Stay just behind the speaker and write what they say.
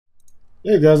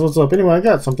Hey guys, what's up? Anyway, I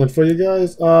got something for you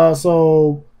guys.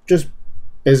 So just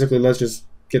basically, let's just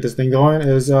get this thing going.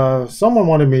 Someone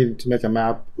wanted me to make a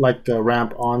map, like a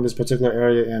ramp on this particular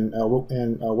area in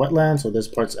wetland, so this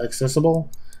part's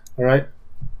accessible. All right.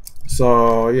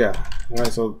 So yeah. All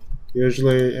right. So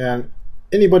usually, and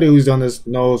anybody who's done this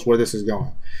knows where this is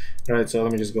going. All right. So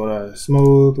let me just go to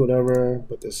smooth, whatever.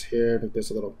 Put this here, make this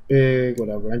a little big,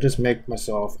 whatever, and just make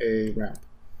myself a ramp.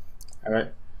 All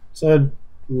right. So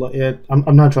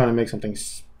I'm not trying to make something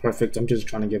perfect. I'm just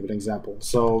trying to give an example.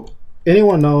 So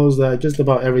anyone knows that just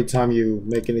about every time you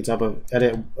make any type of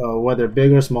edit, whether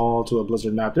big or small, to a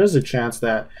Blizard map, there's a chance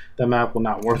that the map will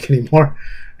not work anymore,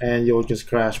 and you'll just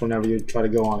crash whenever you try to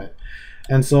go on it.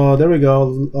 And so there we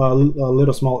go, a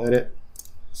little small edit.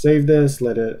 Save this,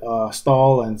 let it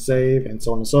stall and save, and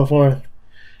so on and so forth.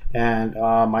 And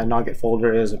my Noggit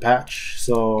folder is a patch,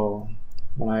 so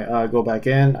when I go back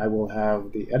in, I will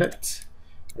have the edit.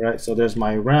 All right, so there's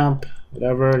my ramp,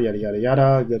 whatever, yada yada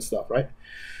yada, good stuff, right?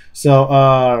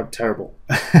 So terrible.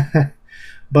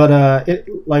 But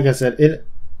like I said,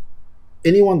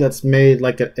 anyone that's made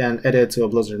like an edit to a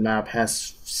Blizard map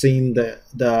has seen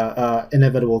the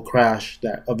inevitable crash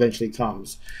that eventually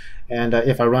comes. And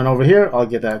if I run over here, I'll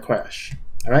get that crash.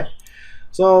 All right.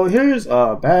 So here's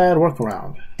a bad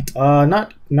workaround.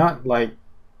 Not like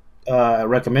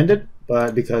recommended,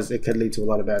 but because it could lead to a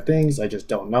lot of bad things. I just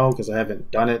don't know because I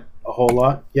haven't done it a whole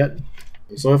lot yet.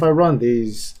 So if I run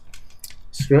these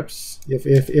scripts,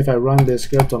 if I run this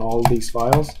script on all these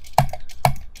files,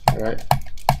 all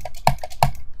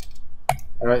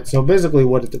right. So basically,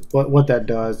 what that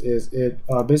does is it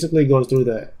basically goes through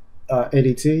the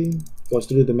ADT, goes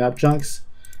through the map chunks,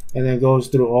 and then goes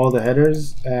through all the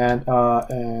headers and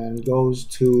goes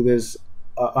to this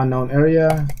unknown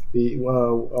area,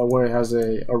 where it has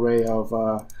a array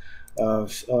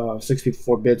of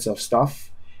 64 bits of stuff.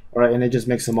 All right, and it just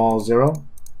makes them all 0. All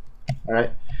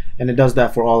right, and it does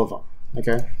that for all of them.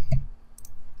 Okay,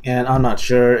 and I'm not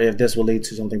sure if this will lead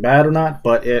to something bad or not,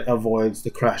 but it avoids the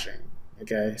crashing.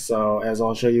 Okay, so as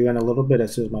I'll show you in a little bit,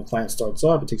 as soon as my client starts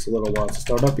up, it takes a little while to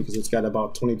start up because it's got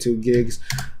about 22 gigs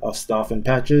of stuff and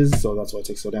patches, so that's why it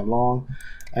takes so damn long.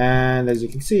 And as you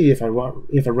can see, if I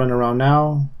run around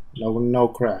now, no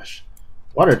crash.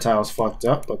 Water tile's fucked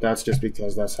up, but that's just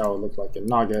because that's how it looked like in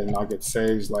Noggit. Noggit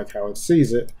saves like how it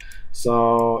sees it.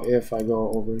 So if I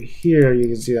go over here, you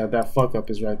can see that that fuck up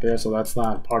is right there. So that's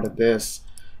not part of this.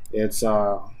 It's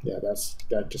yeah,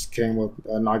 that just came with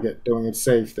Noggit doing its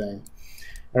save thing.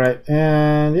 All right,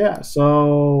 and yeah,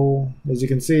 so as you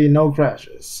can see, no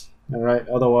crashes. All right,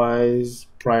 otherwise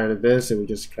prior to this, it would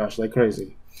just crash like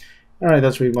crazy. All right,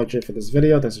 that's pretty much it for this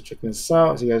video. Thanks for checking this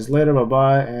out. See you guys later. Bye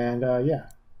bye, and yeah.